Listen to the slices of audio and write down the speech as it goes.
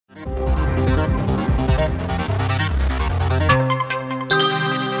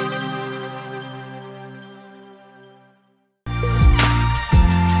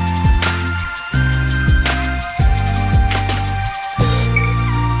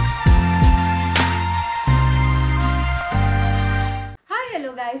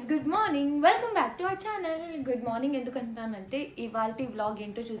our channel. Good morning ఎందుకంటానంటే ఇవాల్టి vlog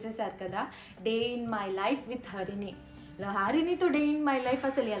ఏంటో చూసేశారు కదా, day in my life with హరిని. హరినితో డే ఇన్ మై లైఫ్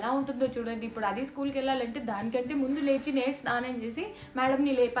అసలు ఎలా ఉంటుందో చూడండి. ఇప్పుడు అది స్కూల్కి వెళ్ళాలంటే దానికంటే ముందు లేచి నేను స్నానం చేసి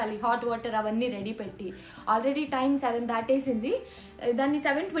మేడంని లేపాలి, హాట్ వాటర్ అవన్నీ రెడీ పెట్టి. Already time 7 దాటేసింది. దాన్ని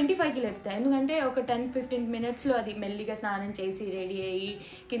 7:25కి లేపుతాయి, ఎందుకంటే ఒక 10-15 మినిట్స్లో అది మెల్లిగా స్నానం చేసి రెడీ అయ్యి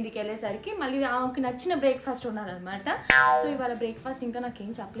కిందికి వెళ్ళేసరికి మళ్ళీ ఆమెకు నచ్చిన బ్రేక్ఫాస్ట్ ఉండాలన్నమాట. సో ఇవాళ బ్రేక్ఫాస్ట్ ఇంకా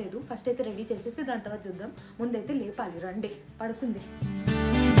నాకేం చెప్పలేదు. ఫస్ట్ అయితే రెడీ చేసేసి దాని తర్వాత చూద్దాం. ముందైతే లేపాలి, రండి. పడుకుంది.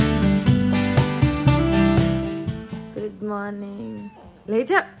 Good morning.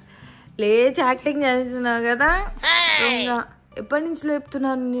 లేచి యాక్టింగ్ చేస్తున్నావు కదా. ఎప్పటి నుంచి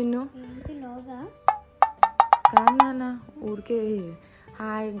లేపుతున్నాను నిన్ను? కానా ఊరికే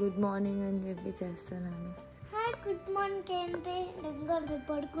హాయ్ గుడ్ మార్నింగ్ అని చెప్పి చేస్తున్నాను. గుడ్ మార్నింగ్ ఏంటి?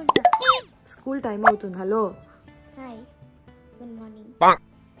 పడుకుంటా. స్కూల్ టైం అవుతుంది. Hello hi good morning.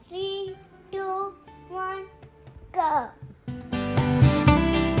 3, 2, 1 go.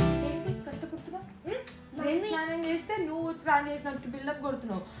 నేను స్నానం చేస్తే నువ్వు స్నానం చేసినట్టు బిల్డప్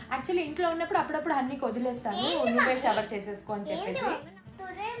కొడుతున్నావు. యాక్చువల్లీ ఇంట్లో ఉన్నప్పుడు అప్పుడప్పుడు అన్ని వదిలేస్తాను, నువ్వే షవర్ చేసేసుకో అని చెప్పేసి.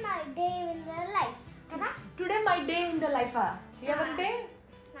 Today my day in the life కదా. Today my day in the life. ఎవరి డే?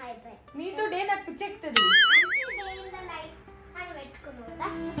 నీతో డే నాకు పిచ్చెక్కుతుంది. డే ఇన్ ద లైఫ్ అని పెట్టుకున్నావు.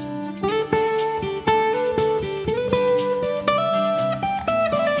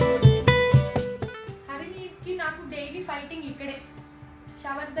 హరినికి నాకు డైలీ ఫైటింగ్ ఇక్కడే.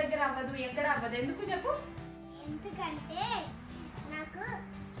 షవర్ దగ్గర అవ్వదు, ఎక్కడ అవ్వదు. ఎందుకు చెప్పు? ఎందుకంటే నాకు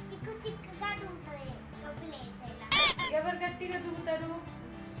చిక్కుగా దూకుతుంది. ఎవరు గట్టిగా దువ్వుతారు?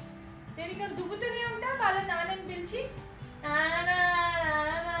 నేను ఇక్కడ దువ్వుతూనే ఉంటా. వాళ్ళ నాన్నని పిలిచి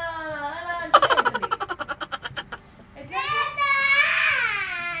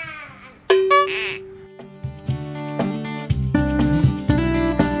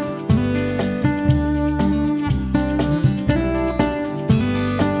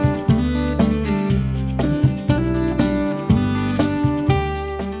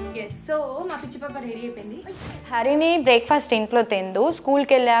రెడీ అయిపోయింది. హరిని బ్రేక్ఫాస్ట్ ఇంట్లో తిందు,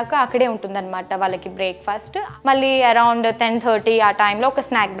 స్కూల్కి వెళ్ళాక అక్కడే ఉంటుందన్నమాట వాళ్ళకి బ్రేక్ఫాస్ట్. మళ్ళీ అరౌండ్ 10:30 ఆ టైంలో ఒక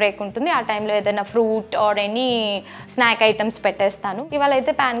స్నాక్ బ్రేక్ ఉంటుంది. ఆ టైంలో ఏదైనా fruit or any snack items పెట్టేస్తాను. ఇవాళ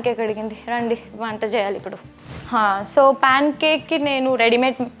అయితే ప్యాన్ కేక్ అడిగింది, రండి వంట చేయాలి ఇప్పుడు. సో ప్యాన్ కేక్కి నేను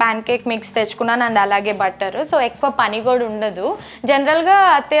రెడీమేడ్ ప్యాన్ కేక్ మిక్స్ తెచ్చుకున్నాను, అండ్ అలాగే బటర్. సో ఎక్కువ పని కూడా ఉండదు. జనరల్గా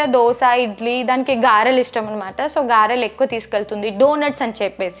అత్తయ్య దోశ, ఇడ్లీ, దానికి గారెలు ఇష్టం అనమాట. సో గారెలు ఎక్కువ తీసుకెళ్తుంది, డోనట్స్ అని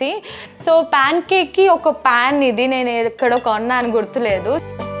చెప్పేసి. సో ప్యాన్ కేక్కి ఒక ప్యాన్ ఇది నేను ఎక్కడో కొన్నాను, గుర్తులేదు.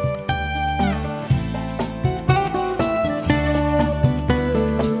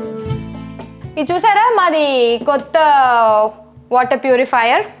 ఇది చూసారా, మాది కొత్త వాటర్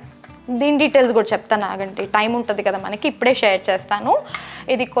ప్యూరిఫైయర్. దీని డీటెయిల్స్ కూడా చెప్తాను, ఆగండి, టైం ఉంటుంది కదా మనకి. ఇప్పుడే షేర్ చేస్తాను.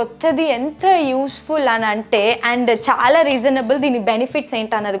 ఇది కొత్తది, ఎంత యూస్ఫుల్ అని అంటే, అండ్ చాలా రీజనబుల్. దీని బెనిఫిట్స్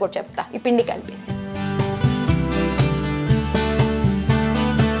ఏంటి అన్నది కూడా చెప్తా ఈ పిండి కలిపేసి.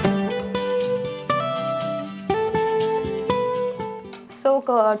 సో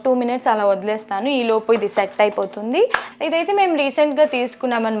ఒక 2 మినిట్స్ అలా వదిలేస్తాను. ఈలోపు ఇది సెట్ అయిపోతుంది. ఇదైతే మేము రీసెంట్గా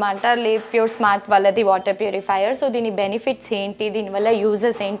తీసుకున్నామన్నమాట, లివ్ప్యూర్ స్మార్ట్ వాళ్ళది వాటర్ ప్యూరిఫైయర్. సో దీని బెనిఫిట్స్ ఏంటి, దీనివల్ల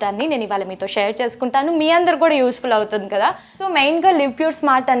యూజెస్ ఏంటని నేను ఇవాళ మీతో షేర్ చేసుకుంటాను. మీ అందరు కూడా యూస్ఫుల్ అవుతుంది కదా. సో మెయిన్గా లివ్ప్యూర్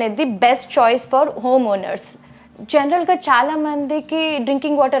స్మార్ట్ అనేది best choice for home owners. జనరల్గా చాలామందికి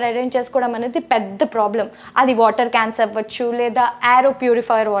డ్రింకింగ్ వాటర్ అరేంజ్ చేసుకోవడం అనేది పెద్ద ప్రాబ్లం. అది వాటర్ క్యాన్స్ అవ్వచ్చు, లేదా RO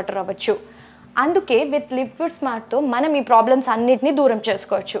ప్యూరిఫైయర్ వాటర్ అవ్వచ్చు. అందుకే విత్ లివ్ప్యూర్ స్మార్ట్తో మనం ఈ ప్రాబ్లమ్స్ అన్నిటినీ దూరం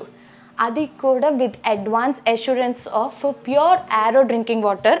చేసుకోవచ్చు. అది కూడా with advance assurance of pure RO drinking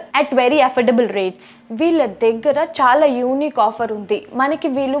water at very affordable rates. వీళ్ళ దగ్గర చాలా యూనిక్ ఆఫర్ ఉంది. మనకి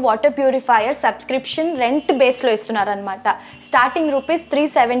వీళ్ళు వాటర్ ప్యూరిఫైయర్ సబ్స్క్రిప్షన్ రెంట్ బేస్లో ఇస్తున్నారనమాట. స్టార్టింగ్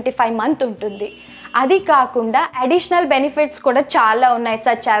 ₹375 మంత్ ఉంటుంది. అది కాకుండా అడిషనల్ బెనిఫిట్స్ కూడా చాలా ఉన్నాయి,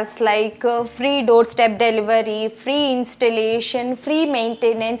 such as like free డోర్స్టెప్ delivery, free installation, free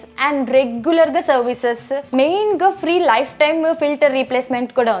maintenance, and రెగ్యులర్గా సర్వీసెస్. మెయిన్గా free life time filter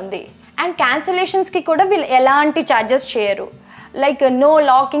replacement కూడా ఉంది. అండ్ క్యాన్సిలేషన్స్కి కూడా వీళ్ళు ఎలాంటి ఛార్జెస్ చేయరు. లైక్ నో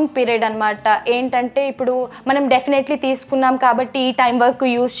లాకింగ్ పీరియడ్ అనమాట. ఏంటంటే ఇప్పుడు మనం డెఫినెట్లీ తీసుకున్నాం కాబట్టి ఈ టైం వరకు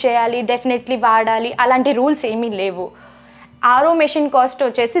యూజ్ చేయాలి, డెఫినెట్లీ వాడాలి, అలాంటి రూల్స్ ఏమీ లేవు. RO మెషిన్ కాస్ట్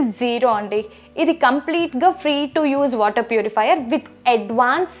వచ్చేసి 0 అండి. ఇది కంప్లీట్గా free to use water purifier with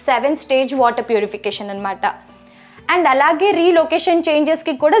advance 7 stage water purification అనమాట. అండ్ అలాగే రీలొకేషన్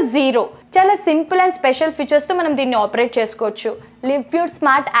చేంజెస్కి కూడా 0. చాలా సింపుల్ అండ్ స్పెషల్ ఫీచర్స్తో మనం దీన్ని ఆపరేట్ చేసుకోవచ్చు. లివ్ప్యూర్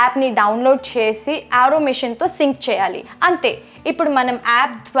స్మార్ట్ యాప్ని డౌన్లోడ్ చేసి RO మెషిన్తో సింక్ చేయాలి, అంతే. ఇప్పుడు మనం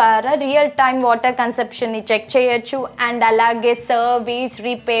యాప్ ద్వారా రియల్ టైమ్ వాటర్ కన్సంప్షన్ని చెక్ చేయొచ్చు. అండ్ అలాగే సర్వీస్,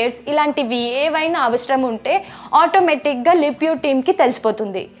 రిపేర్స్ ఇలాంటివి ఏవైనా అవసరం ఉంటే ఆటోమేటిక్గా లివ్ప్యూర్ టీమ్కి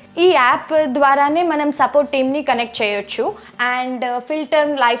తెలిసిపోతుంది. ఈ యాప్ ద్వారానే మనం సపోర్ట్ టీమ్ని కనెక్ట్ చేయొచ్చు అండ్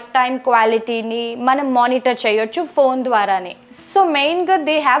ఫిల్టర్ లైఫ్ టైమ్ క్వాలిటీని మనం మానిటర్ చేయొచ్చు ఫోన్ ద్వారానే. సో మెయిన్గా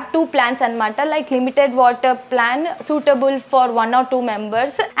దే హ్యావ్ 2 plans అనమాట, like limited water plan suitable for 1 or 2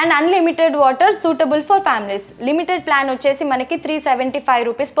 members and unlimited water suitable for families. Limited plan వచ్చేసి మనకి 375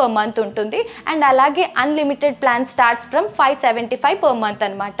 రూపీస్ పర్ మంత్ ఉంటుంది అండ్ అలాగే unlimited plan starts from 575 per month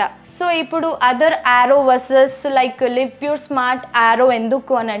అనమాట. So ఇప్పుడు other ఆరో versus like Livpure smart ఆరో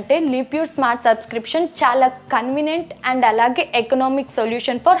ఎందుకు అని అంటే, లివ్ప్యూర్ స్మార్ట్ సబ్స్క్రిప్షన్ చాలా కన్వీనియంట్ అండ్ అలాగే economic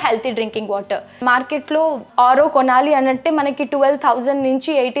solution for healthy drinking water. మార్కెట్లో ఆరో కొనాలి అని అంటే మనకి 12,000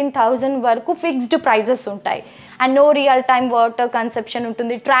 నుంచి 18,000 వరకు ఫిక్స్డ్ ప్రైజెస్ ఉంటాయి and no real time water conception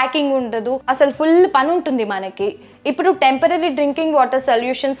ఉంటుంది, ట్రాకింగ్ ఉండదు, అసలు ఫుల్ పని ఉంటుంది మనకి. ఇప్పుడు temporary drinking water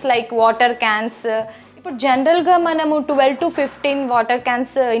solutions like water cans, ఇప్పుడు జనరల్గా మనము 12 to 15 water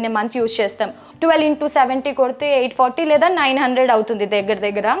cans in a month use చేస్తాం. 12 into 70 కొడితే 840 లేదా 900 అవుతుంది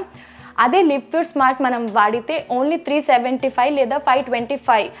దగ్గర. అదే లివ్ప్యూర్ స్మార్ట్ మనం వాడితే ఓన్లీ 375 లేదా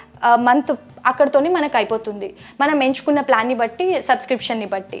 525 మంత్ అక్కడితోనే మనకు అయిపోతుంది, మనం ఎంచుకున్న ప్లాన్ని బట్టి, సబ్స్క్రిప్షన్ని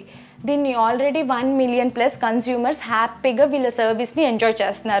బట్టి. దీన్ని ఆల్రెడీ 1 million+ కన్స్యూమర్స్ హ్యాపీగా వీళ్ళ సర్వీస్ని ఎంజాయ్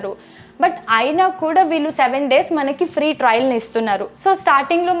చేస్తున్నారు. బట్ అయినా కూడా వీళ్ళు 7 days మనకి ఫ్రీ ట్రయల్ని ఇస్తున్నారు. సో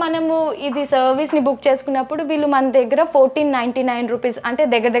స్టార్టింగ్లో మనము ఇది సర్వీస్ని బుక్ చేసుకున్నప్పుడు వీళ్ళు మన దగ్గర 1499 రూపీస్ అంటే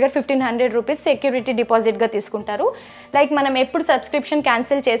దగ్గర 1500 రూపీస్ సెక్యూరిటీ డిపాజిట్గా తీసుకుంటారు. లైక్ మనం ఎప్పుడు సబ్స్క్రిప్షన్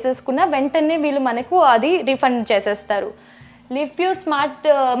క్యాన్సిల్ చేసేసుకున్నా వెంటనే వీళ్ళు మనకు అది రీఫండ్ చేసేస్తారు. లివ్ప్యూర్ స్మార్ట్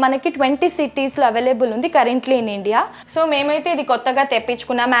మనకి 20 cities అవైలబుల్ ఉంది కరెంట్లీ ఇన్ ఇండియా. సో మేమైతే ఇది కొత్తగా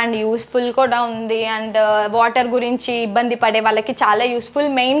తెప్పించుకున్నాం అండ్ యూస్ఫుల్ కూడా ఉంది అండ్ వాటర్ గురించి ఇబ్బంది పడే వాళ్ళకి చాలా యూస్ఫుల్,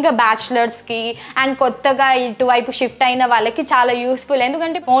 మెయిన్గా బ్యాచిలర్స్కి అండ్ కొత్తగా ఇటువైపు షిఫ్ట్ అయిన వాళ్ళకి చాలా యూస్ఫుల్.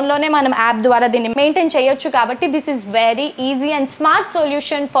 ఎందుకంటే ఫోన్లోనే మనం యాప్ ద్వారా దీన్ని మెయింటైన్ చేయొచ్చు కాబట్టి this is very easy and smart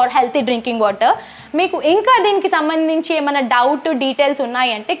solution for healthy drinking water. మీకు ఇంకా దీనికి సంబంధించి ఏమైనా డౌట్ డీటెయిల్స్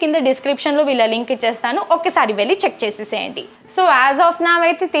ఉన్నాయంటే కింద డిస్క్రిప్షన్లో వీళ్ళ లింక్ ఇచ్చేస్తాను, ఒక్కసారి వెళ్ళి చెక్ చేసేసేయండి. సో యాజ్ ఆఫ్ నౌ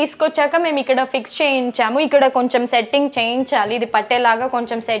అయితే తీసుకొచ్చాక మేము ఇక్కడ ఫిక్స్ చేయించాము, ఇక్కడ కొంచెం సెట్టింగ్ చేయించాలి, ఇది పట్టేలాగా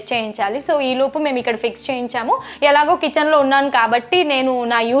కొంచెం సెట్ చేయించాలి. సో ఈలోపు మేము ఇక్కడ ఫిక్స్ చేయించాము. ఎలాగో కిచెన్లో ఉన్నాను కాబట్టి నేను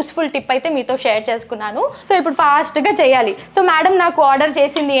నా యూస్ఫుల్ టిప్ అయితే మీతో షేర్ చేసుకున్నాను. సో ఇప్పుడు ఫాస్ట్గా చేయాలి. సో మేడం నాకు ఆర్డర్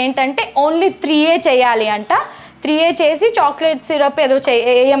చేసింది ఏంటంటే ఓన్లీ 3A చేయాలి అంట, 3A చేసి చాక్లెట్ సిరప్ ఏదో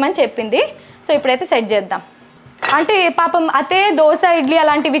వేయమని చెప్పింది. సో ఇప్పుడైతే సెట్ చేద్దాం. అంటే పాపం అతే దోశ ఇడ్లీ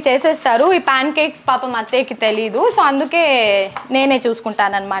అలాంటివి చేసేస్తారు, ఈ ప్యాన్ కేక్స్ పాపం అత్తేకి తెలీదు. సో అందుకే నేనే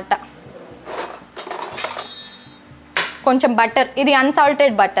చూసుకుంటానన్నమాట. కొంచెం బటర్, ఇది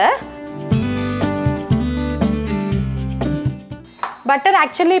అన్సాల్టెడ్ బటర్. బటర్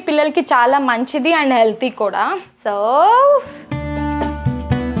యాక్చువల్లీ పిల్లలకి చాలా మంచిది అండ్ హెల్తీ కూడా. సో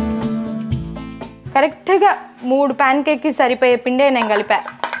కరెక్ట్గా 3 ప్యాన్ కేక్కి సరిపోయే పిండే నేను కలిపా,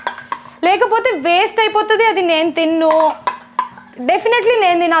 లేకపోతే వేస్ట్ అయిపోతుంది, అది నేను తిన్ను, డెఫినెట్లీ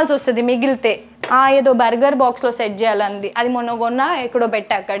నేను తినాల్సి వస్తుంది మిగిలితే. ఏదో బర్గర్ బాక్స్లో సెట్ చేయాలంది, అది మొన్న కొన్నా ఎక్కడో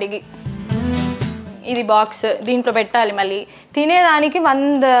పెట్టా కడిగి. ఇది బాక్స్ దీంట్లో పెట్టాలి, మళ్ళీ తినేదానికి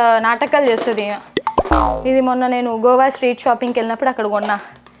 100 నాటకాలు చేస్తుంది. ఇది మొన్న నేను గోవా స్ట్రీట్ షాపింగ్కి వెళ్ళినప్పుడు అక్కడ కొన్నా,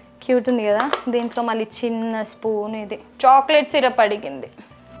 క్యూట్ ఉంది కదా. దీంట్లో మళ్ళీ చిన్న స్పూన్, ఇది చాక్లెట్ సిరప్ అడిగింది.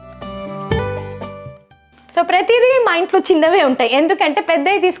 సో ప్రతిదీ మా ఇంట్లో చిన్నవే ఉంటాయి, ఎందుకంటే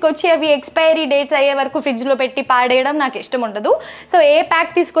పెద్దవి తీసుకొచ్చి అవి ఎక్స్పైరీ డేట్స్ అయ్యే వరకు ఫ్రిడ్జ్లో పెట్టి పాడేయడం నాకు ఇష్టం ఉండదు. సో ఏ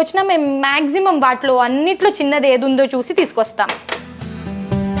ప్యాక్ తీసుకొచ్చినా మేము మ్యాక్సిమం వాటిలో అన్నిట్లో చిన్నది ఏది ఉందో చూసి తీసుకొస్తాం.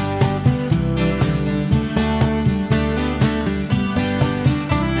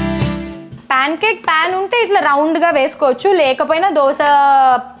 ప్యాన్ కేక్ ప్యాన్ ఉంటే ఇట్లా రౌండ్గా వేసుకోవచ్చు, లేకపోయినా దోశ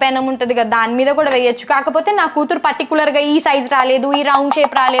పెనం ఉంటుంది కదా దాని మీద కూడా వేయచ్చు. కాకపోతే నా కూతురు పర్టికులర్గా ఈ సైజ్ రాలేదు, ఈ రౌండ్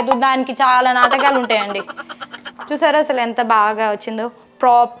షేప్ రాలేదు, దానికి చాలా నాటకాలు ఉంటాయండి. చూసారా అసలు ఎంత బాగా వచ్చిందో,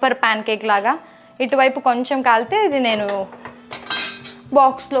 ప్రాపర్ ప్యాన్ కేక్ లాగా. ఇటువైపు కొంచెం కాలితే ఇది నేను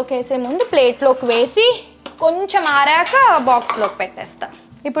బాక్స్లోకి వేసే ముందు ప్లేట్లోకి వేసి కొంచెం ఆరాక బాక్స్లోకి పెట్టేస్తా.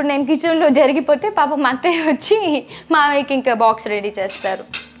 ఇప్పుడు నేను కిచెన్లో జరిగిపోతే పాపం అత్తయ్య వచ్చి మామయ్యకి ఇంకా బాక్స్ రెడీ చేస్తారు,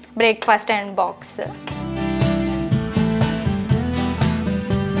 బ్రేక్ఫాస్ట్ అండ్ బాక్స్.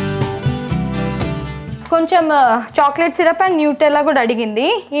 కొంచెం చాక్లెట్ సిరప్ అండ్ న్యూటెల్లా కూడా అడిగింది.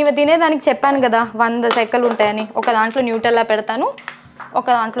 ఇవి తినేదానికి చెప్పాను కదా 100 సెకలు ఉంటాయని. ఒక దాంట్లో న్యూటెల్లా పెడతాను, ఒక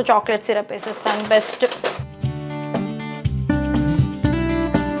దాంట్లో చాక్లెట్ సిరప్ వేసేస్తాను బెస్ట్.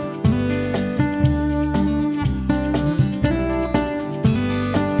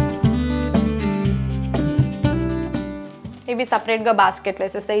 ఇవి సపరేట్గా బాస్కెట్లో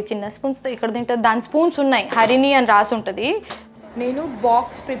వేసేస్తాయి. చిన్న స్పూన్స్తో ఇక్కడ తింటుంది, దాని స్పూన్స్ ఉన్నాయి, హరిణి అని రాసి ఉంటుంది. నేను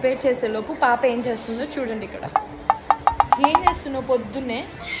బాక్స్ ప్రిపేర్ చేసేలోపు పాప ఏం చేస్తుందో చూడండి. ఇక్కడ ఏం చేస్తున్నావు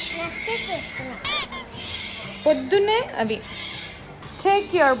పొద్దున్నే అవి take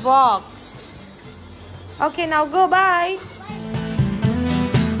your box. Okay now go bye.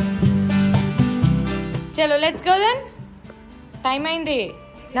 చలో లెట్స్ గో దెన్. టైం అయింది.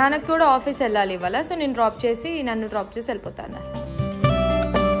 నాన్నకు కూడా ఆఫీస్ వెళ్ళాలి ఇవాళ, సో నేను నన్ను డ్రాప్ చేసి వెళ్ళిపోతాను.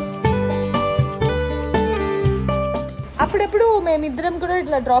 అప్పుడప్పుడు మేమిద్దరం కూడా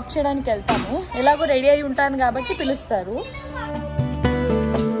ఇట్లా డ్రాప్ చేయడానికి వెళ్తాము. ఎలాగో రెడీ అయి ఉంటాను కాబట్టి పిలుస్తారు.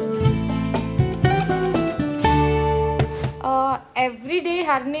 ఎవ్రీ డే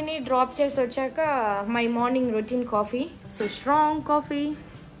హర్నీని డ్రాప్ చేసి వచ్చాక my morning routine coffee. So strong coffee.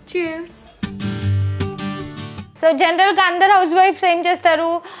 Cheers. So జనరల్గా అందరు హౌస్ వైఫ్స్ ఏం చేస్తారు,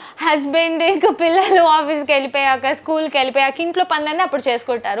 హస్బెండ్ ఇంకా పిల్లలు ఆఫీస్కి వెళ్ళిపోయాక స్కూల్కి వెళ్ళిపోయాక ఇంట్లో పనులన్నీ అప్పుడు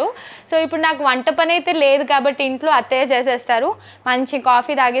చేసుకుంటారు. సో ఇప్పుడు నాకు వంట పని అయితే లేదు కాబట్టి ఇంట్లో అత్తయ్య చేసేస్తారు. మంచి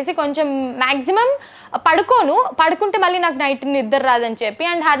కాఫీ తాగేసి కొంచెం మ్యాక్సిమం పడుకుంటే మళ్ళీ నాకు నైట్ నిద్ర రాదని చెప్పి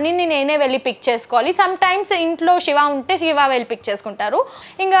అండ్ హర్నీని నేనే వెళ్ళి పిక్ చేసుకోవాలి. సమ్ టైమ్స్ ఇంట్లో శివ ఉంటే శివ వెళ్ళి పిక్ చేసుకుంటారు.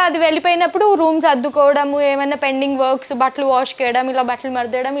 ఇంకా అది వెళ్ళిపోయినప్పుడు రూమ్స్ అద్దుకోవడము, ఏమైనా పెండింగ్ వర్క్స్, బట్టలు వాష్ చేయడం, ఇలా బట్టలు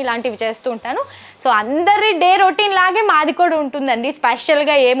మరదడం ఇలాంటివి చేస్తూ ఉంటాను. సో అందరి డే రొటీన్ లాగే మాది కూడా ఉంటుందండి.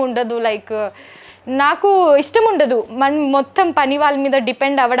 స్పెషల్గా ఏముండదు. లైక్ నాకు ఇష్టం ఉండదు మొత్తం పని వాళ్ళ మీద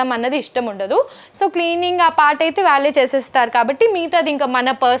డిపెండ్ అవ్వడం అన్నది ఇష్టం ఉండదు. సో క్లీనింగ్ ఆ పార్ట్ అయితే వాళ్ళే చేసేస్తారు కాబట్టి మిగతాది ఇంకా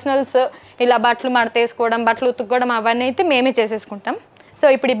మన పర్సనల్స్ ఇలా బట్టలు మడతేసుకోవడం, బట్టలు ఉతుక్కోవడం అవన్నీ అయితే మేమే చేసేసుకుంటాం. సో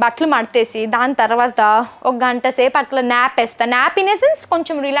ఇప్పుడు ఈ బట్టలు మడతేసి దాని తర్వాత ఒక గంట సేపు అట్లా న్యాప్ వేస్తాను. న్యాప్ ఇన్ ఎసెన్స్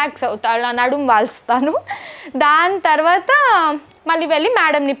కొంచెం రిలాక్స్ అవుతాను, అలా నడుము వాల్స్తాను. దాని తర్వాత మళ్ళీ వెళ్ళి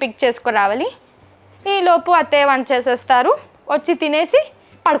మేడంని పిక్ చేసుకురావాలి. ఈలోపు అత్తయ్య వంట చేసేస్తారు, వచ్చి తినేసి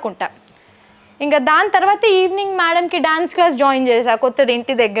పడుకుంటా. ఇంకా దాని తర్వాత ఈవినింగ్ మేడంకి డాన్స్ క్లాస్ జాయిన్ చేశా కొత్తది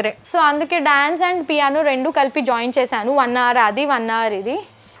ఇంటి దగ్గరే. సో అందుకే డాన్స్ అండ్ పియానో రెండు కలిపి జాయిన్ చేశాను. 1 hour అది 1 hour ఇది.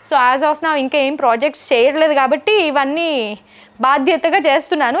 సో యాజ్ ఆఫ్ నా ఇంకా ఏం ప్రాజెక్ట్స్ చేయట్లేదు కాబట్టి ఇవన్నీ బాధ్యతగా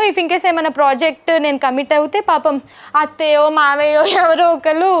చేస్తున్నాను. ఇఫ్ ఇంకేస్ ఏమైనా ప్రాజెక్ట్ నేను కమిట్ అవుతే పాపం అత్తయ్యో మావయ్యో ఎవరో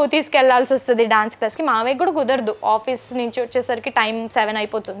ఒకరు తీసుకెళ్లాల్సి వస్తుంది డాన్స్ క్లాస్కి. మావయ్య కూడా కుదరదు, ఆఫీస్ నుంచి వచ్చేసరికి టైం 7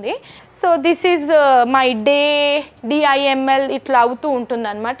 అయిపోతుంది. So this is my day. DIML ఇట్లా అవుతూ ఉంటుంది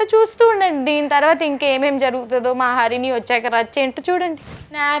అనమాట. చూస్తూ ఉండండి. దీని తర్వాత ఇంకేమేమి జరుగుతుందో మా హరిని వచ్చాక రచ్చేంటో చూడండి.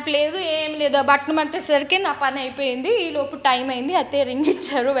 నాప్ లేదు ఏం లేదు, బట్టలు మడతేసరికి నా పని అయిపోయింది. ఈ లోపు టైం అయింది, అత్తయ్య రింగ్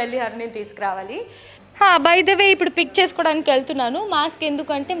ఇచ్చారు, వెళ్ళి హరిని తీసుకురావాలి. బై ద వే ఇప్పుడు పిక్ చేసుకోవడానికి వెళ్తున్నాను. మాస్క్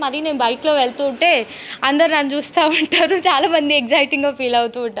ఎందుకంటే మరీ నేను బైక్లో వెళ్తూ ఉంటే అందరు నన్ను చూస్తూ ఉంటారు, చాలామంది ఎగ్జైటింగ్గా ఫీల్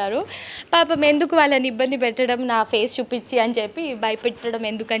అవుతూ ఉంటారు. పాపం ఎందుకు వాళ్ళని ఇబ్బంది పెట్టడం, నా ఫేస్ చూపించి అని చెప్పి భయపెట్టడం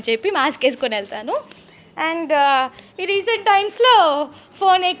ఎందుకని చెప్పి మాస్క్ వేసుకొని వెళ్తాను. అండ్ ఈ రీసెంట్ టైమ్స్లో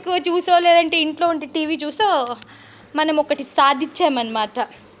ఫోన్ ఎక్కువ చూసో లేదంటే ఇంట్లో ఉంటే టీవీ చూసో మనం ఒకటి సాధించామన్నమాట.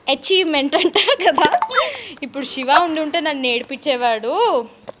 అచీవ్మెంట్ అంటారు కదా. ఇప్పుడు శివ ఉంటే నన్ను నేర్పించేవాడు.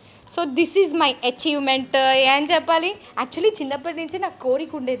 So this is my achievement. ఏం చెప్పాలి, యాక్చువల్లీ చిన్నప్పటి నుంచి నాకు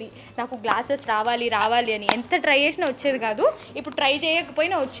కోరిక ఉండేది, నాకు గ్లాసెస్ రావాలి అని. ఎంత ట్రై చేసినా వచ్చేది కాదు. ఇప్పుడు ట్రై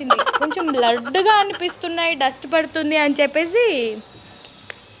చేయకపోయినా వచ్చింది. కొంచెం బ్లడ్గా అనిపిస్తున్నాయి, డస్ట్ పడుతుంది అని చెప్పేసి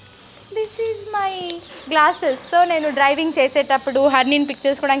this is my glasses. So నేను డ్రైవింగ్ చేసేటప్పుడు, హర్నీని పిక్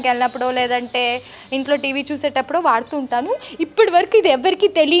చేసుకోవడానికి వెళ్ళినప్పుడు లేదంటే ఇంట్లో టీవీ చూసేటప్పుడు వాడుతూ ఉంటాను. ఇప్పటి వరకు ఇది ఎవరికి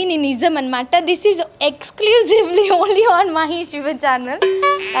తెలియని నిజం అనమాట. This is exclusively only on మహిషివన్ channel.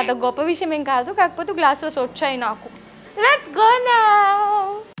 అదొక గొప్ప విషయం ఏం కాదు, కాకపోతే గ్లాసెస్ వచ్చాయి నాకు. Let's go now.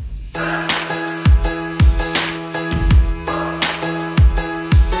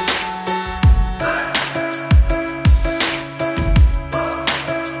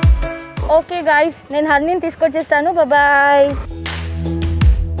 Okay guys, నేను హర్నీని తీసుకొచ్చేస్తాను. Bye.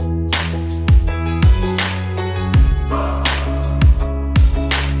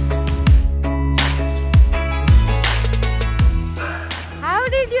 How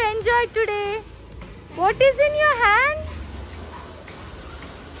did you enjoy today? What is in your hand?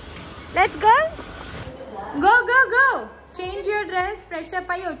 Let's go. Go. Change your dress, fresh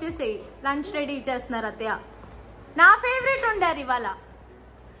up అయ్యి వచ్చేసేయి. లంచ్ రెడీ చేస్తున్నారు అత్తయ్య. నా ఫేవరెట్ ఉండారు ఇవాళ.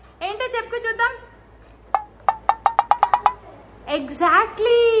 ఏంటో చెప్పుకో చూద్దాం.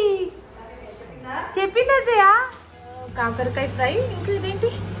 ఎగ్జాక్ట్లీ చెప్పింది అదయా. కాకరకాయ ఫ్రై, ఇంకా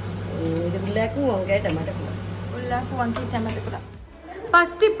ఇదేంటి ఉల్లాకు వంకాయ టమాటా కూర.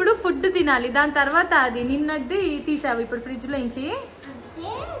 ఫస్ట్ ఇప్పుడు ఫుడ్ తినాలి, దాని తర్వాత అది నిన్నది తీసావు ఇప్పుడు ఫ్రిడ్జ్ లో నుంచి.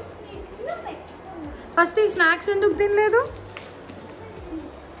 ఫస్ట్ ఈ స్నాక్స్ ఎందుకు తినలేదు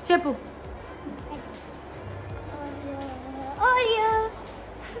చెప్పు.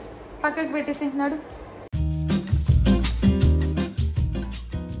 పక్కకు పెట్టేసింటున్నాడు.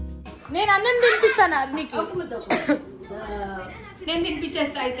 నేను అన్నం తినిపిస్తాను నీకు. నేను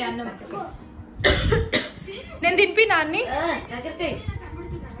తినిపించేస్తా అయితే అన్నం. నేను తినిపినా అన్ని.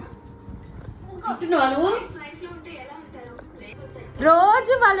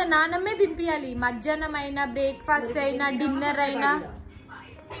 రోజు వాళ్ళ నాన్నమ్మే తినిపించాలి. మధ్యాహ్నం అయినా, బ్రేక్ఫాస్ట్ అయినా, డిన్నర్ అయినా.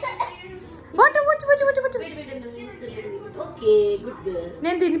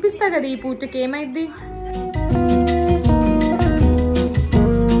 నేను తినిపిస్తా కదా ఈ పూటకి, ఏమైంది?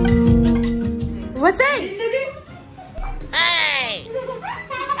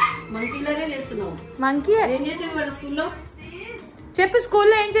 మంకీ చెప్పు,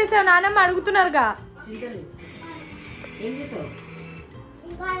 స్కూల్లో ఏం చేసావు? నాన్నమ్మ అడుగుతున్నారుగా.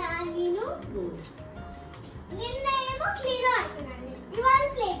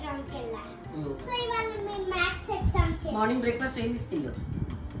 మార్నింగ్ బ్రేక్ఫాస్ట్ ఏం తీసుకెళ్ళావు?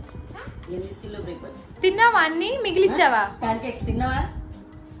 బ్రేక్ఫాస్ట్ తిన్నావా? అన్ని మిగిలిచ్చావా? ప్యాన్కేక్స్ తిన్నావా?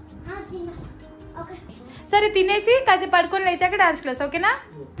 సరే తినేసి కాసేపు పడుకొని లేచాక డాన్స్ క్లాస్, ఓకేనా?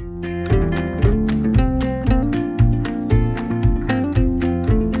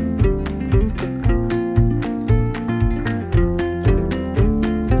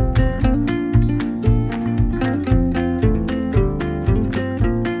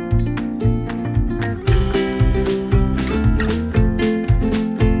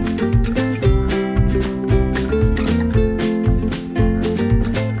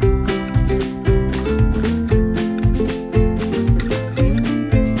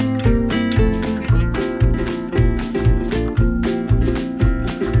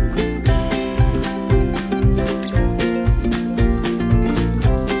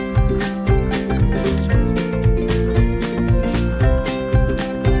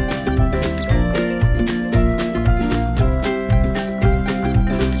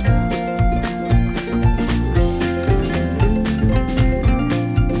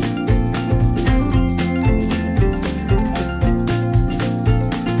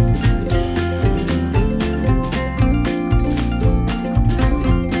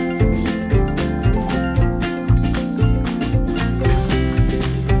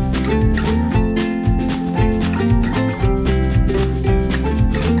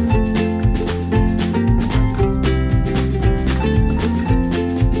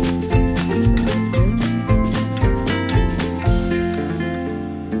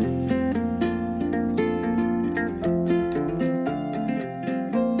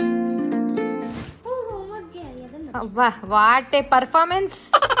 What a performance!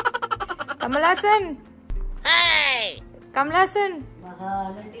 Kamal Haasan Kamal Haasan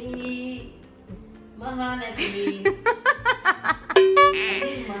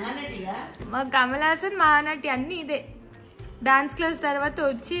మా కమలాసన్ మహానటి అన్ని ఇదే. డాన్స్ క్లాస్ తర్వాత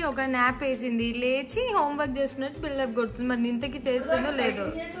వచ్చి ఒక నాప్ వేసింది, లేచి హోంవర్క్ చేస్తున్నట్టు బిల్డప్ కొడుతుంది. మరి ఇంతకి చేస్తుందో లేదో.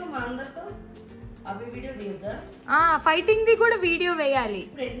 ఫైటింగ్ ది కూడా వీడియో వేయాలి.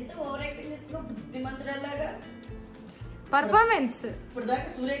 పర్ఫార్మెన్స్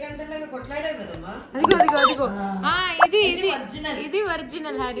అదిగో అదిగో అదిగో. ఇది ఇది ఇది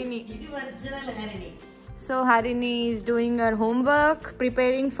original Harini. So Harini is doing our homework,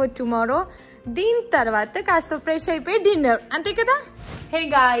 preparing for tomorrow. దీని తర్వాత కాస్త ఫ్రెష్ అయిపోయి డిన్నర్, అంతే కదా? హే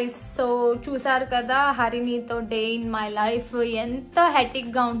గాయ్స్, సో చూసారు కదా హరిణితో డే ఇన్ మై లైఫ్ ఎంత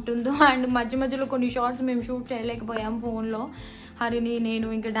హెక్టిక్గా ఉంటుందో. అండ్ మధ్య మధ్యలో కొన్ని షార్ట్స్ మేము షూట్ చేయలేకపోయాం ఫోన్లో. హరిని నేను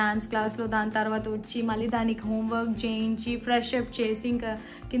ఇంకా డాన్స్ క్లాస్లో, దాని తర్వాత వచ్చి మళ్ళీ దానికి హోంవర్క్ చేయించి ఫ్రెష్ అప్ చేసి ఇంకా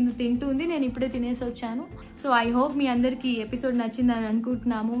కింద తింటుంది. నేను ఇప్పుడే తినేసి వచ్చాను. సో ఐ హోప్ మీ అందరికీ ఈ ఎపిసోడ్ నచ్చిందని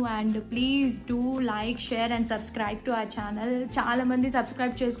అనుకుంటున్నాము. And please do like, share and subscribe to our channel. చాలామంది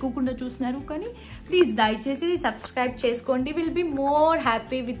సబ్స్క్రైబ్ చేసుకోకుండా చూస్తున్నారు, కానీ ప్లీజ్ దయచేసి సబ్స్క్రైబ్ చేసుకోండి. Will be more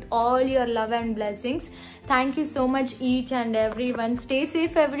happy with all your love and blessings. Thank you so much each and everyone. Stay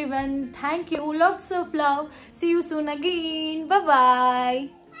safe everyone. Thank you. Lots of love. See you soon again. Bye bye.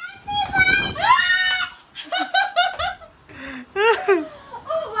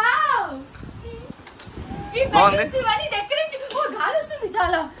 Oh wow. Ee balloons ivani decorate. Oh gaali ostundi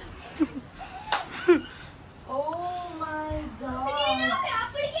chaala. Oh my god.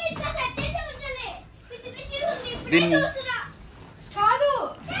 Appadiki itla set chesi unchale. Pichi undi ippude chusuna. Kaadu.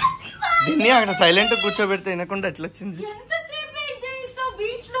 దీన్ని అక్కడ silent కూర్చోబెడితే వినకుండా ఎట్లా వచ్చింది?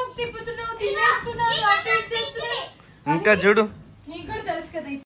 ఇంకా చూడు. నీకు కూడా తెలుసు కదా.